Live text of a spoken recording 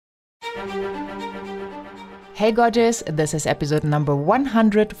Hey gorgeous, this is episode number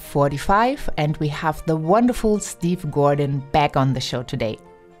 145 and we have the wonderful Steve Gordon back on the show today.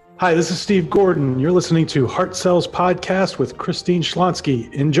 Hi, this is Steve Gordon. You're listening to Heart Sells Podcast with Christine Schlonsky.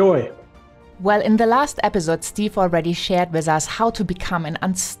 Enjoy. Well, in the last episode, Steve already shared with us how to become an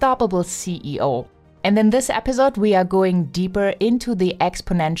unstoppable CEO. And in this episode, we are going deeper into the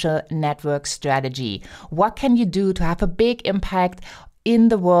exponential network strategy. What can you do to have a big impact in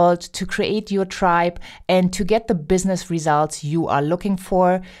the world, to create your tribe and to get the business results you are looking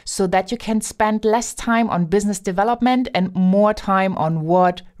for so that you can spend less time on business development and more time on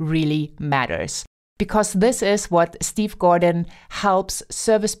what really matters? Because this is what Steve Gordon helps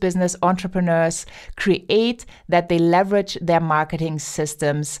service business entrepreneurs create, that they leverage their marketing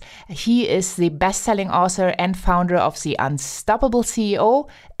systems. He is the best-selling author and founder of The Unstoppable CEO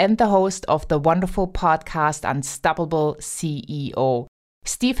and the host of the wonderful podcast Unstoppable CEO.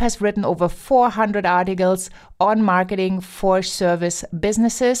 Steve has written over 400 articles on marketing for service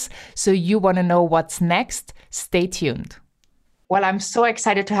businesses. So you want to know what's next? Stay tuned. Well, I'm so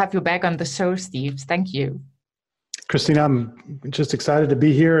excited to have you back on the show, Steve. Thank you. Christine, I'm just excited to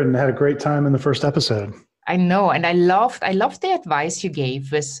be here and had a great time in the first episode. I know. And I loved the advice you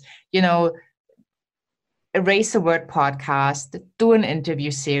gave with, erase the word podcast, do an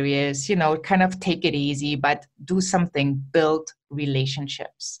interview series, kind of take it easy, but do something, build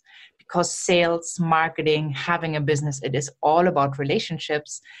relationships. Because sales, marketing, having a business, it is all about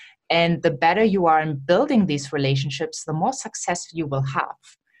relationships. And the better you are in building these relationships, the more success you will have,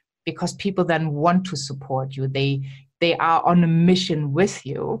 because people then want to support you. They are on a mission with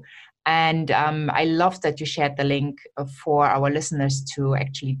you. And I love that you shared the link for our listeners to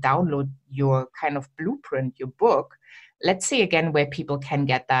actually download your kind of blueprint, your book. Let's see again where people can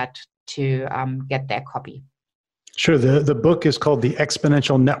get that to get their copy. Sure. The book is called The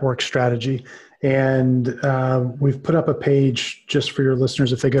Exponential Network Strategy. And we've put up a page just for your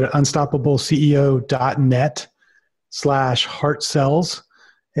listeners. If they go to unstoppableceo.net/heartsells,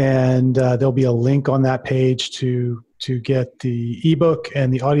 and there'll be a link on that page to get the ebook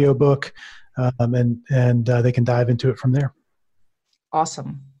and the audiobook, and they can dive into it from there.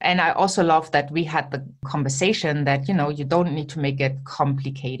 Awesome. And I also love that we had the conversation that, you don't need to make it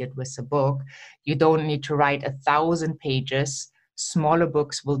complicated with the book. You don't need to write 1,000 pages. Smaller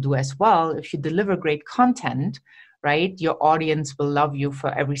books will do as well. If you deliver great content, right, your audience will love you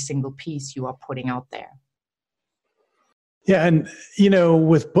for every single piece you are putting out there. Yeah. And,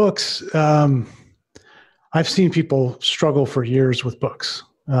 with books, I've seen people struggle for years with books.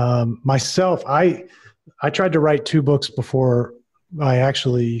 Myself, I tried to write 2 books before I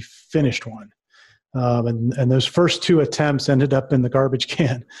actually finished one. And those first 2 attempts ended up in the garbage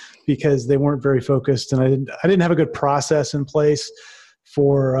can because they weren't very focused, and I didn't have a good process in place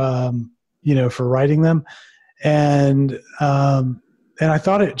for for writing them, and I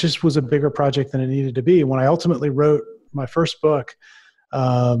thought it just was a bigger project than it needed to be. When I ultimately wrote my first book,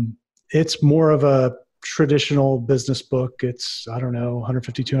 it's more of a traditional business book. It's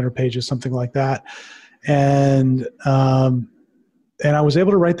 150, 200 pages, something like that, and I was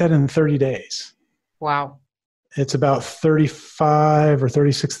able to write that in 30 days. Wow. It's about 35 or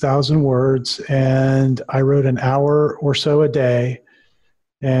 36,000 words, and I wrote an hour or so a day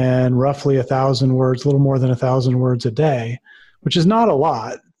and roughly 1,000 words, a little more than 1,000 words a day, which is not a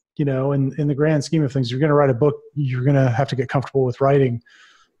lot, in the grand scheme of things. You're going to write a book, you're going to have to get comfortable with writing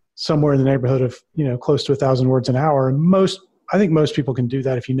somewhere in the neighborhood of, close to 1,000 words an hour. And I think most people can do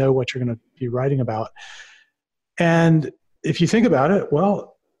that if you know what you're going to be writing about. And if you think about it,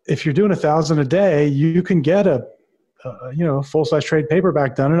 well, if you're doing 1,000 a day, you can get a full-size trade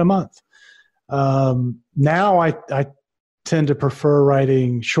paperback done in a month. Now I tend to prefer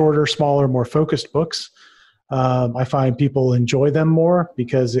writing shorter, smaller, more focused books. I find people enjoy them more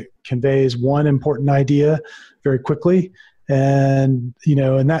because it conveys one important idea very quickly. And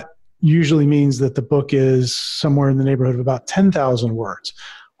that usually means that the book is somewhere in the neighborhood of about 10,000 words.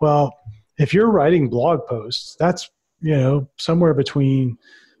 Well, if you're writing blog posts, that's somewhere between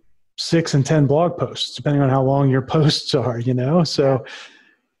 6 and 10 blog posts, depending on how long your posts are, So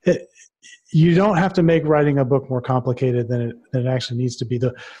you don't have to make writing a book more complicated than it actually needs to be.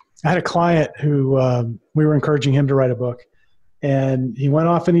 I had a client who we were encouraging him to write a book, and he went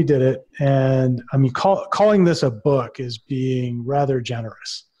off and he did it. And calling this a book is being rather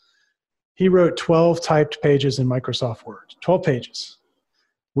generous. He wrote 12 typed pages in Microsoft Word, 12 pages.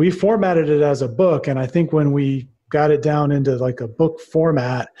 We formatted it as a book, and I think when we got it down into like a book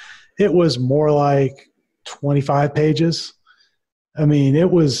format, it was more like 25 pages.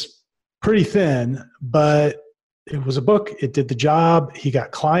 It was pretty thin, but it was a book. It did the job. He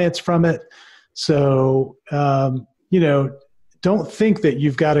got clients from it. So, don't think that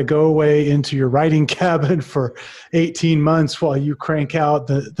you've got to go away into your writing cabin for 18 months while you crank out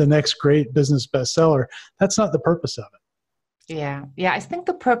the next great business bestseller. That's not the purpose of it. Yeah. I think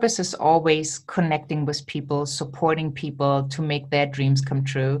the purpose is always connecting with people, supporting people to make their dreams come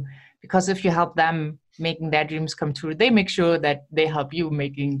true. Because if you help them making their dreams come true, they make sure that they help you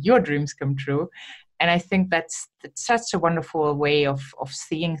making your dreams come true. And I think that's such a wonderful way of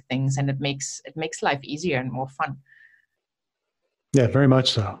seeing things, and it makes life easier and more fun. Yeah, very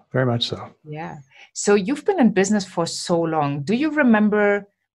much so. Very much so. Yeah. So you've been in business for so long. Do you remember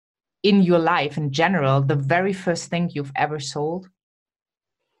in your life in general, the very first thing you've ever sold?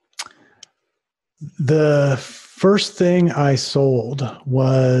 The first thing I sold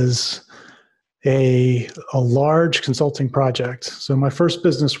was a large consulting project. So my first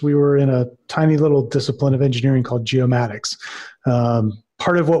business, we were in a tiny little discipline of engineering called geomatics.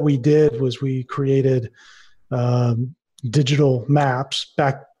 Part of what we did was we created digital maps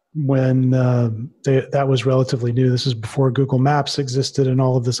back when that was relatively new. This is before Google Maps existed and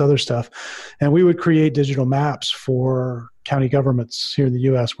all of this other stuff. And we would create digital maps for county governments here in the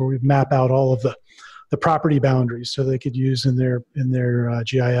U.S. where we'd map out all of the property boundaries so they could use in their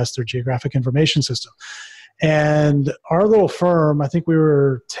GIS, their geographic information system. And our little firm, I think we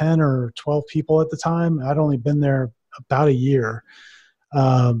were 10 or 12 people at the time. I'd only been there about a year.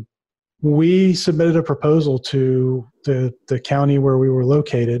 We submitted a proposal to the county where we were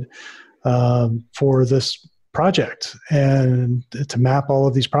located for this project and to map all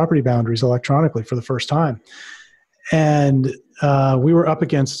of these property boundaries electronically for the first time. And we were up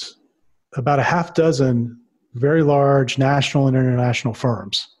against about a half dozen very large national and international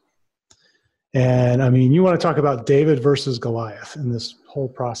firms. And I mean, you want to talk about David versus Goliath in this whole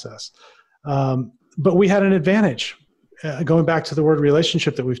process. But we had an advantage, going back to the word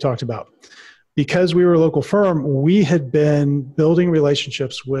relationship that we've talked about. Because we were a local firm, we had been building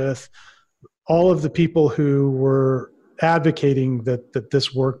relationships with all of the people who were advocating that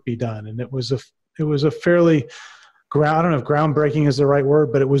this work be done. And it was a fairly, I don't know if groundbreaking is the right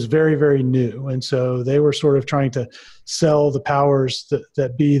word, but it was very, very new. And so they were sort of trying to sell the powers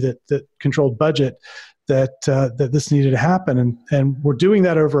that controlled budget that this needed to happen. And we're doing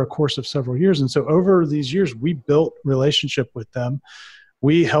that over a course of several years. And so over these years, we built relationship with them.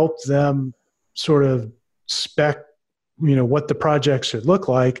 We helped them sort of spec, what the project should look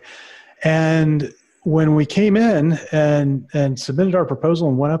like. And when we came in and submitted our proposal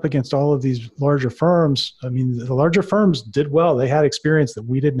and went up against all of these larger firms, I mean, the larger firms did well. They had experience that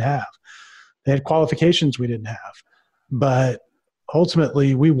we didn't have. They had qualifications we didn't have. But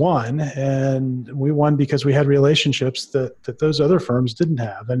ultimately, we won. And we won because we had relationships that those other firms didn't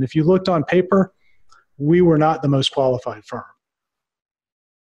have. And if you looked on paper, we were not the most qualified firm.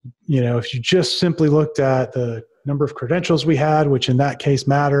 If you just simply looked at the number of credentials we had, which in that case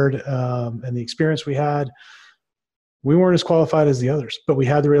mattered, and the experience we had, we weren't as qualified as the others, but we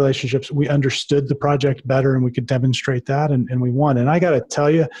had the relationships. We understood the project better and we could demonstrate that, and we won. And I got to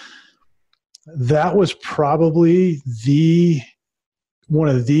tell you, that was probably one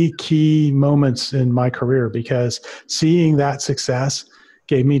of the key moments in my career, because seeing that success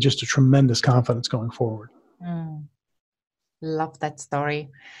gave me just a tremendous confidence going forward. Love that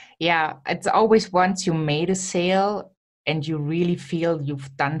story. Yeah, it's always once you made a sale and you really feel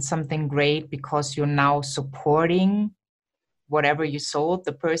you've done something great because you're now supporting whatever you sold,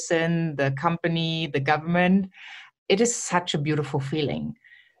 the person, the company, the government. It is such a beautiful feeling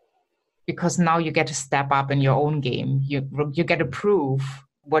because now you get to step up in your own game. You get to prove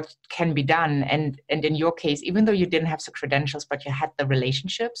what can be done. And in your case, even though you didn't have the credentials, but you had the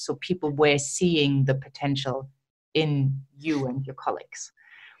relationships, so people were seeing the potential in you and your colleagues.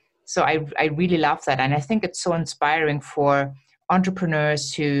 So I really love that. And I think it's so inspiring for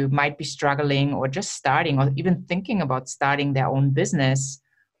entrepreneurs who might be struggling or just starting or even thinking about starting their own business.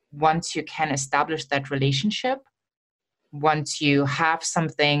 Once you can establish that relationship, once you have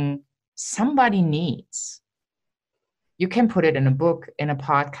something somebody needs, you can put it in a book, in a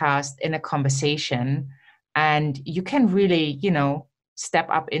podcast, in a conversation, and you can really, step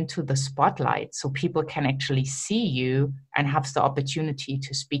up into the spotlight so people can actually see you and have the opportunity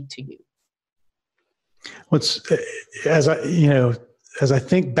to speak to you. As I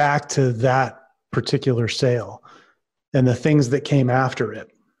think back to that particular sale and the things that came after it,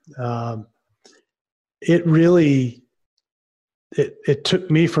 it really, it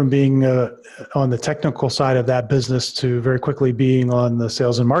took me from being on the technical side of that business to very quickly being on the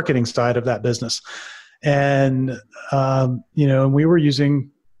sales and marketing side of that business. And, we were using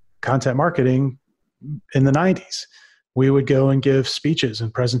content marketing in the 90s. We would go and give speeches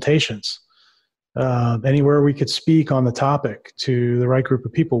and presentations. Anywhere we could speak on the topic to the right group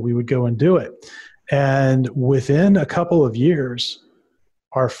of people, we would go and do it. And within a couple of years,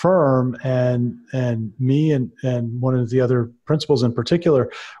 our firm and me and one of the other principals in particular,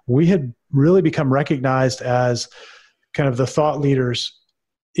 we had really become recognized as kind of the thought leaders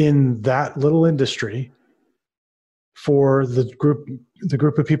in that little industry for the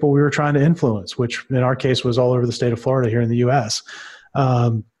group of people we were trying to influence, which in our case was all over the state of Florida here in the U.S.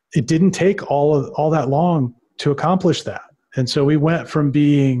 It didn't take all that long to accomplish that. And so we went from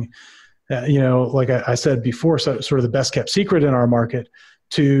being, like I said before, sort of the best kept secret in our market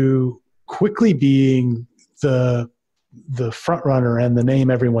to quickly being the front runner and the name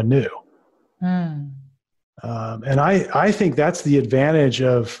everyone knew. And I think that's the advantage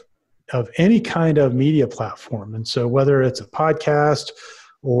of any kind of media platform. And so whether it's a podcast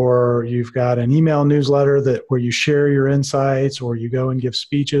or you've got an email newsletter where you share your insights or you go and give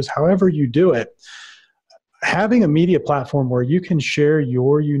speeches, however you do it, having a media platform where you can share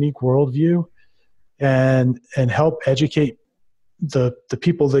your unique worldview and help educate the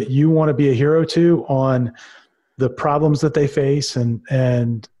people that you want to be a hero to on the problems that they face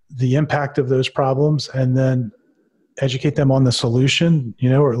and the impact of those problems, and then educate them on the solution,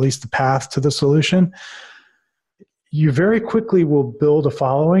 or at least the path to the solution, you very quickly will build a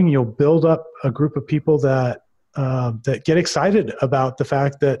following. You'll build up a group of people that get excited about the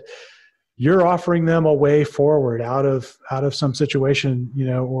fact that you're offering them a way forward out of some situation,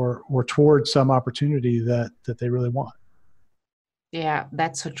 or towards some opportunity that they really want. Yeah,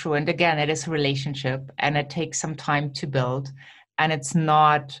 that's so true. And again, it is a relationship and it takes some time to build. And it's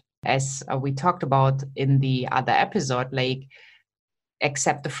not, as we talked about in the other episode, like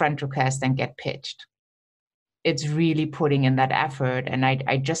accept the friend request and get pitched. It's really putting in that effort. And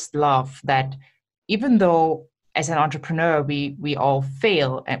I just love that even though as an entrepreneur, we all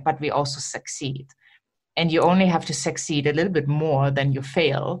fail, but we also succeed. And you only have to succeed a little bit more than you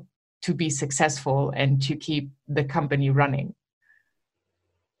fail to be successful and to keep the company running.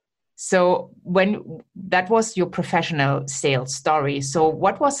 So when that was your professional sales story, so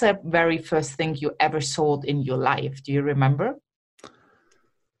what was the very first thing you ever sold in your life? Do you remember?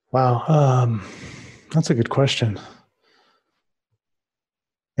 Wow. That's a good question.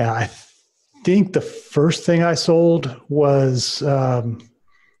 Yeah, I think the first thing I sold was, I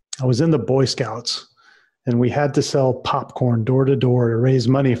was in the Boy Scouts and we had to sell popcorn door to door to raise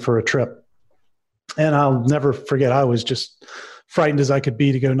money for a trip. And I'll never forget, I was just frightened as I could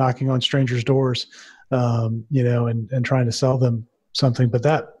be to go knocking on strangers' doors, and trying to sell them something. But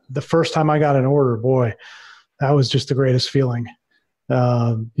the first time I got an order, boy, that was just the greatest feeling.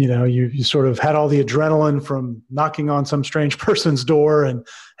 You sort of had all the adrenaline from knocking on some strange person's door and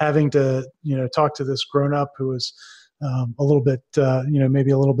having to, talk to this grown up who was a little bit,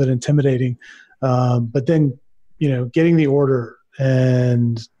 maybe a little bit intimidating. But then, getting the order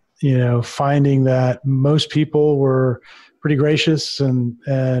and, finding that most people were pretty gracious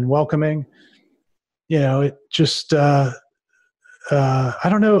and welcoming, it just, I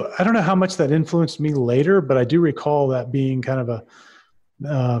don't know how much that influenced me later, but I do recall that being kind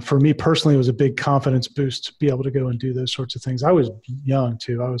of for me personally, it was a big confidence boost to be able to go and do those sorts of things. I was young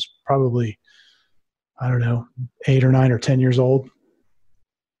too. I was probably, 8 or 9 or 10 years old.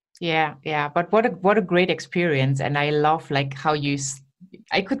 Yeah. But what a great experience. And I love how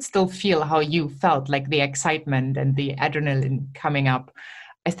I could still feel how you felt, like the excitement and the adrenaline coming up.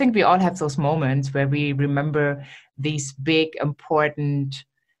 I think we all have those moments where we remember these big, important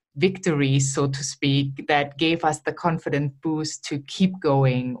victories, so to speak, that gave us the confident boost to keep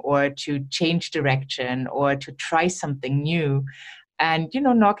going or to change direction or to try something new. And,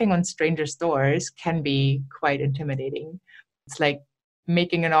 knocking on strangers' doors can be quite intimidating. It's like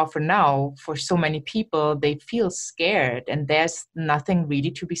making an offer now for so many people, they feel scared, and there's nothing really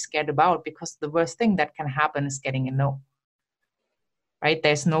to be scared about because the worst thing that can happen is getting a no. Right?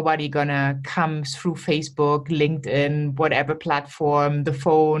 There's nobody gonna come through Facebook, LinkedIn, whatever platform, the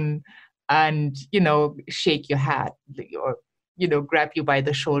phone, and, shake your hat or, grab you by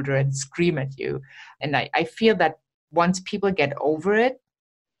the shoulder and scream at you. And I feel that once people get over it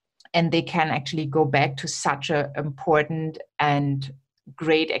and they can actually go back to such an important and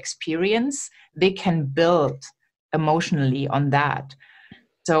great experience, they can build emotionally on that.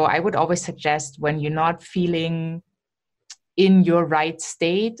 So I would always suggest when you're not feeling in your right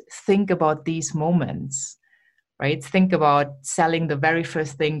state, think about these moments, right? Think about selling the very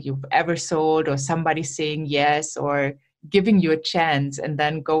first thing you've ever sold or somebody saying yes or giving you a chance, and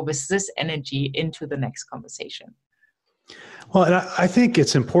then go with this energy into the next conversation. Well, and I think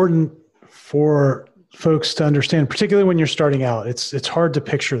it's important for folks to understand, particularly when you're starting out. It's hard to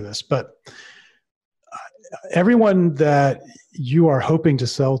picture this, but everyone that you are hoping to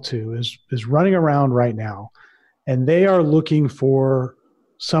sell to is running around right now, and they are looking for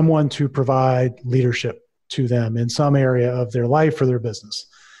someone to provide leadership to them in some area of their life or their business.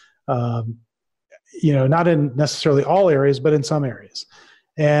 Not in necessarily all areas, but in some areas.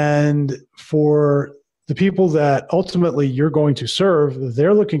 And for the people that ultimately you're going to serve,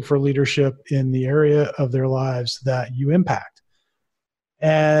 they're looking for leadership in the area of their lives that you impact.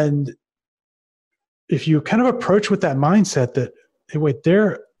 And if you kind of approach with that mindset that, hey, wait,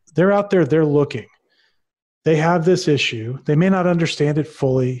 they're out there, they're looking. They have this issue. They may not understand it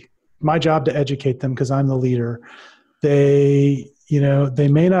fully. My job to educate them because I'm the leader. They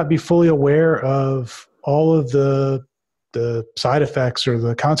may not be fully aware of all of the side effects or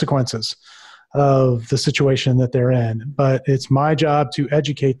the consequences of the situation that they're in, but it's my job to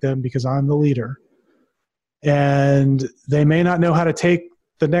educate them because I'm the leader. And they may not know how to take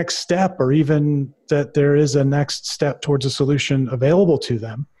the next step, or even that there is a next step towards a solution available to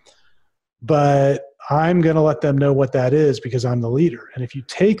them. But I'm going to let them know what that is because I'm the leader. And if you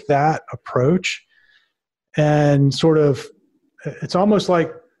take that approach and sort of, it's almost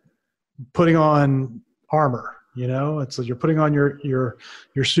like putting on armor, it's like you're putting on your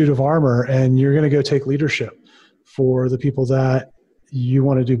suit of armor, and you're going to go take leadership for the people that you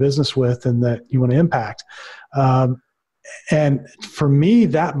want to do business with and that you want to impact. And for me,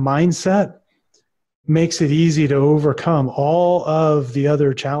 that mindset makes it easy to overcome all of the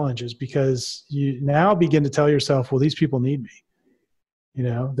other challenges, because you now begin to tell yourself, well, these people need me.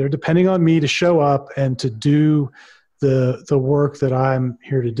 They're depending on me to show up and to do the work that I'm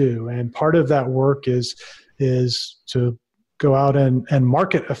here to do. And part of that work is to go out and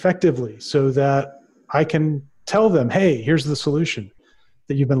market effectively so that I can tell them, hey, here's the solution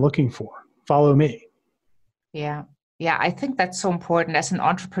that you've been looking for. Follow me. Yeah. Yeah, I think that's so important. As an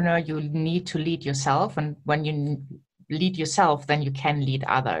entrepreneur, you need to lead yourself. And when you lead yourself, then you can lead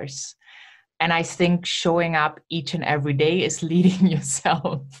others. And I think showing up each and every day is leading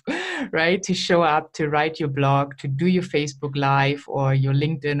yourself, right? To show up, to write your blog, to do your Facebook Live or your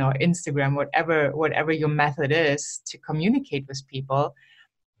LinkedIn or Instagram, whatever your method is to communicate with people,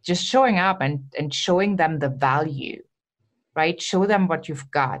 just showing up and showing them the value, right? Show them what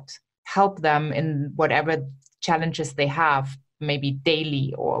you've got. Help them in whatever challenges they have, maybe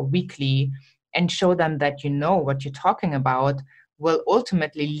daily or weekly, and show them that what you're talking about will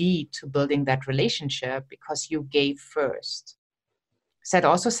ultimately lead to building that relationship because you gave first. Is that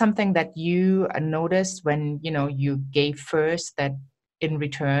also something that you noticed when you gave first, that in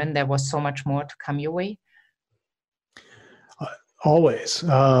return there was so much more to come your way? Always.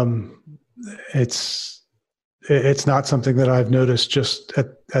 It's not something that I've noticed just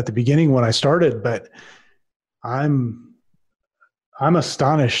at the beginning when I started, but I'm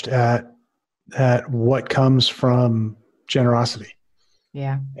astonished at what comes from generosity.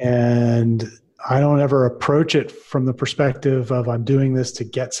 Yeah. And I don't ever approach it from the perspective of I'm doing this to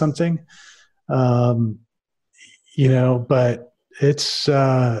get something. But it's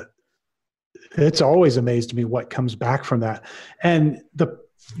always amazed me what comes back from that. And the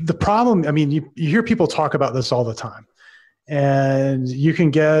problem, I mean, you hear people talk about this all the time, and you can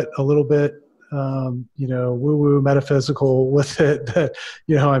get a little bit woo-woo metaphysical with it, that,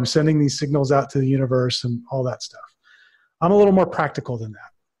 I'm sending these signals out to the universe and all that stuff. I'm a little more practical than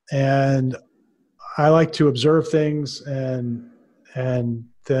that. And I like to observe things and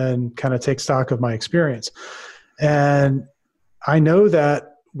then kind of take stock of my experience. And I know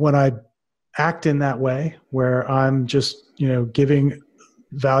that when I act in that way, where I'm just, giving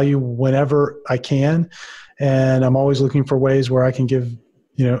value whenever I can, and I'm always looking for ways where I can give,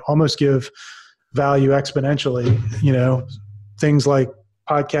 almost give value exponentially, things like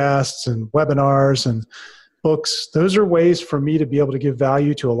podcasts and webinars and books. Those are ways for me to be able to give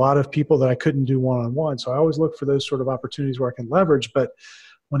value to a lot of people that I couldn't do one-on-one. So I always look for those sort of opportunities where I can leverage. But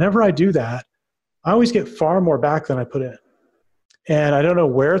whenever I do that, I always get far more back than I put in. And I don't know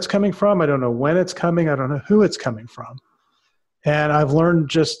where it's coming from. I don't know when it's coming. I don't know who it's coming from. And I've learned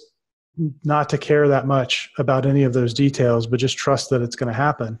just not to care that much about any of those details, but just trust that it's going to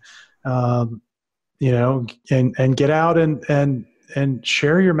happen. And get out and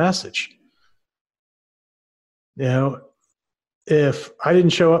share your message. If I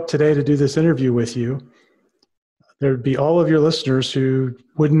didn't show up today to do this interview with you, there'd be all of your listeners who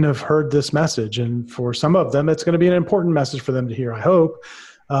wouldn't have heard this message. And for some of them, it's going to be an important message for them to hear, I hope.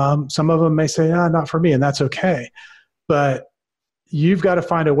 Some of them may say, not for me, and that's okay. But you've got to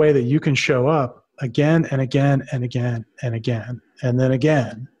find a way that you can show up again and again and again and again, and then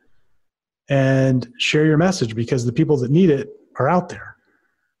again. and share your message, because the people that need it are out there.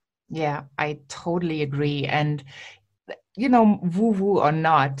 Yeah, I totally agree. And, woo-woo or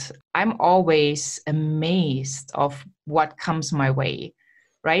not, I'm always amazed of what comes my way,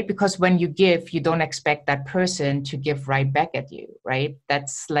 right? Because when you give, you don't expect that person to give right back at you, right?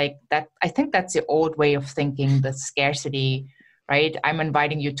 That's like that. I think that's the old way of thinking, the scarcity, right? I'm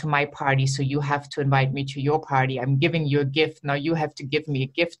inviting you to my party, so you have to invite me to your party. I'm giving you a gift. Now you have to give me a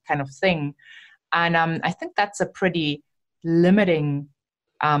gift, kind of thing. And I think that's a pretty limiting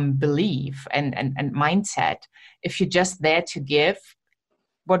belief and mindset. If you're just there to give,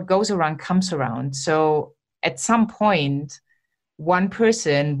 what goes around comes around. So at some point, one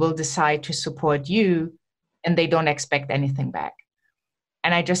person will decide to support you and they don't expect anything back.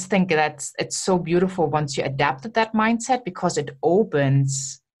 And I just think it's so beautiful once you adapted that mindset, because it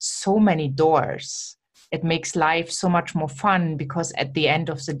opens so many doors. It makes life so much more fun, because at the end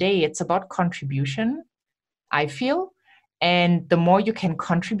of the day, it's about contribution, I feel. And the more you can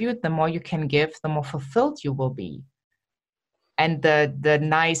contribute, the more you can give, the more fulfilled you will be. And the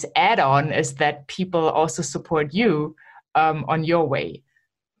nice add-on is that people also support you on your way,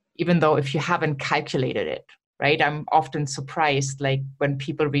 even though if you haven't calculated it, right? I'm often surprised, like when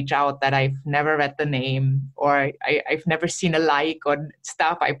people reach out that I've never read the name, or I've never seen a like on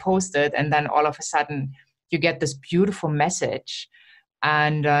stuff I posted, and then all of a sudden you get this beautiful message,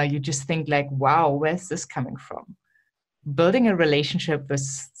 and you just think like, wow, where's this coming from? Building a relationship with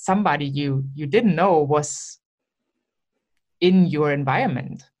somebody you didn't know was in your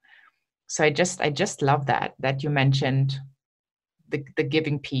environment. So I just love that you mentioned the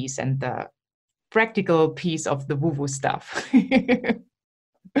giving piece and the practical piece of the woo-woo stuff.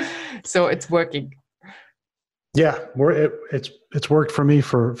 So it's working. Yeah, it's worked for me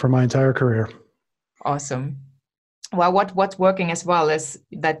for my entire career. Awesome. Well, what's working as well is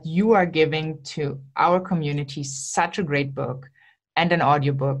that you are giving to our community such a great book and an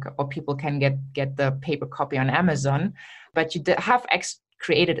audiobook, or people can get the paper copy on Amazon, but you have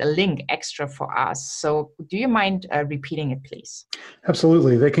created a link extra for us. So do you mind repeating it, please?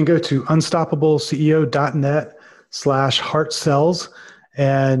 Absolutely. They can go to unstoppableceo.net/heartcells.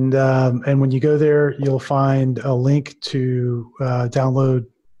 And when you go there, you'll find a link to download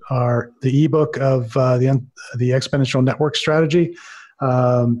the ebook of the Exponential Network Strategy.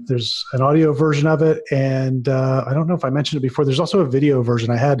 There's an audio version of it, and I don't know if I mentioned it before. There's also a video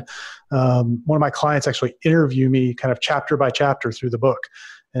version. I had one of my clients actually interview me kind of chapter by chapter through the book.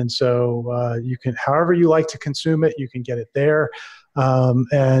 And so you can, however you like to consume it, you can get it there.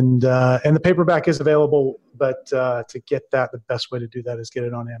 And the paperback is available, but to get that, the best way to do that is get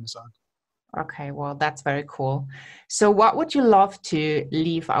it on Amazon. Okay, well, that's very cool. So what would you love to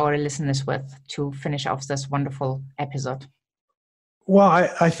leave our listeners with to finish off this wonderful episode? Well,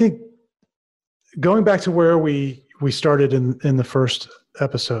 I think going back to where we started in the first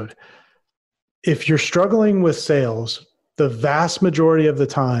episode, if you're struggling with sales, the vast majority of the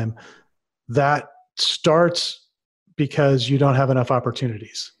time, that starts because you don't have enough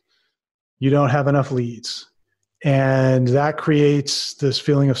opportunities. You don't have enough leads. And that creates this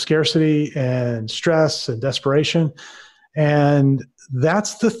feeling of scarcity and stress and desperation. And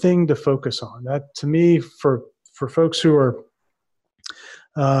that's the thing to focus on. That, to me, for folks who are,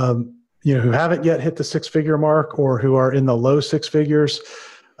 who haven't yet hit the six-figure mark, or who are in the low six figures,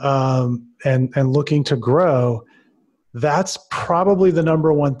 and looking to grow, that's probably the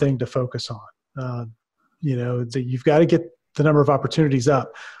number one thing to focus on. You've got to get the number of opportunities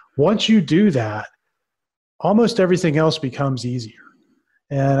up. Once you do that, almost everything else becomes easier.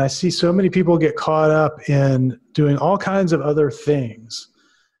 And I see so many people get caught up in doing all kinds of other things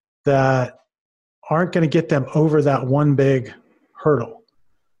that aren't going to get them over that one big hurdle.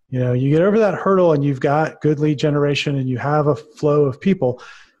 You get over that hurdle and you've got good lead generation and you have a flow of people.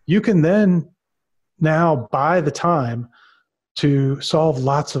 You can then now buy the time to solve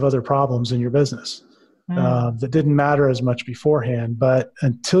lots of other problems in your business that didn't matter as much beforehand. But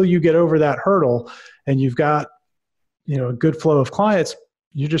until you get over that hurdle and you've got, a good flow of clients,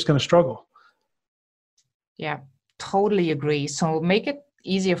 you're just going to struggle. Yeah, totally agree. So make it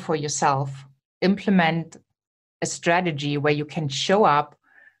easier for yourself. Implement a strategy where you can show up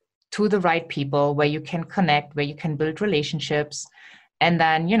to the right people, where you can connect, where you can build relationships, and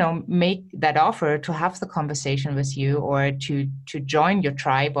then, make that offer to have the conversation with you, or to join your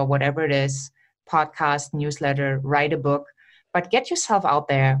tribe, or whatever it is, podcast, newsletter, write a book, but get yourself out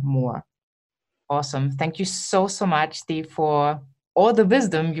there more. Awesome. Thank you so much, Steve, for all the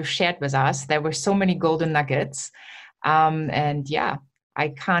wisdom you shared with us. There were so many golden nuggets. And yeah, I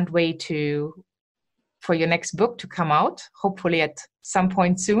can't wait for your next book to come out, hopefully at some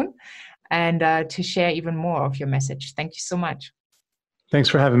point soon. and to share even more of your message. Thank you so much. Thanks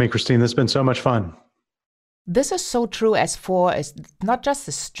for having me, Christine. This has been so much fun. This is so true as far as not just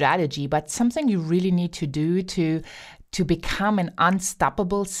a strategy, but something you really need to do to become an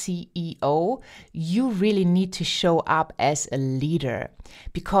unstoppable CEO. You really need to show up as a leader,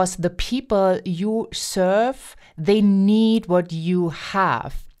 because the people you serve, they need what you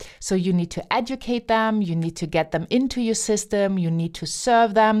have. So you need to educate them, you need to get them into your system, you need to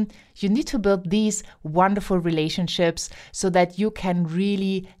serve them, you need to build these wonderful relationships so that you can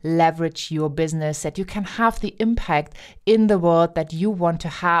really leverage your business, that you can have the impact in the world that you want to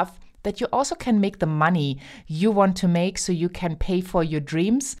have, that you also can make the money you want to make so you can pay for your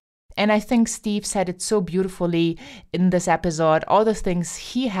dreams. And I think Steve said it so beautifully in this episode, all the things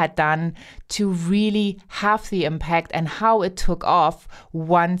he had done to really have the impact and how it took off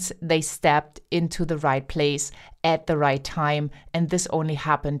once they stepped into the right place at the right time. And this only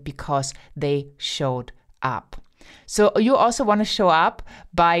happened because they showed up. So you also want to show up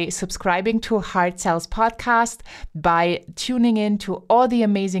by subscribing to Hard Sells Podcast, by tuning in to all the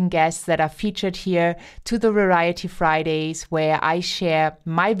amazing guests that are featured here, to the Variety Fridays, where I share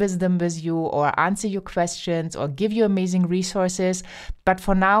my wisdom with you or answer your questions or give you amazing resources. But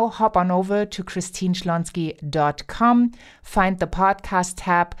for now, hop on over to christineschlonski.com, find the podcast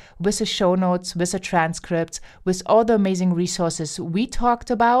tab with the show notes, with the transcripts, with all the amazing resources we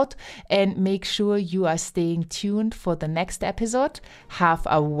talked about, and make sure you are staying tuned for the next episode. Have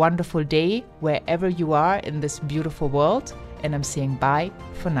a wonderful day wherever you are in this beautiful world, and I'm saying bye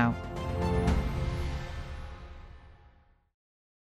for now.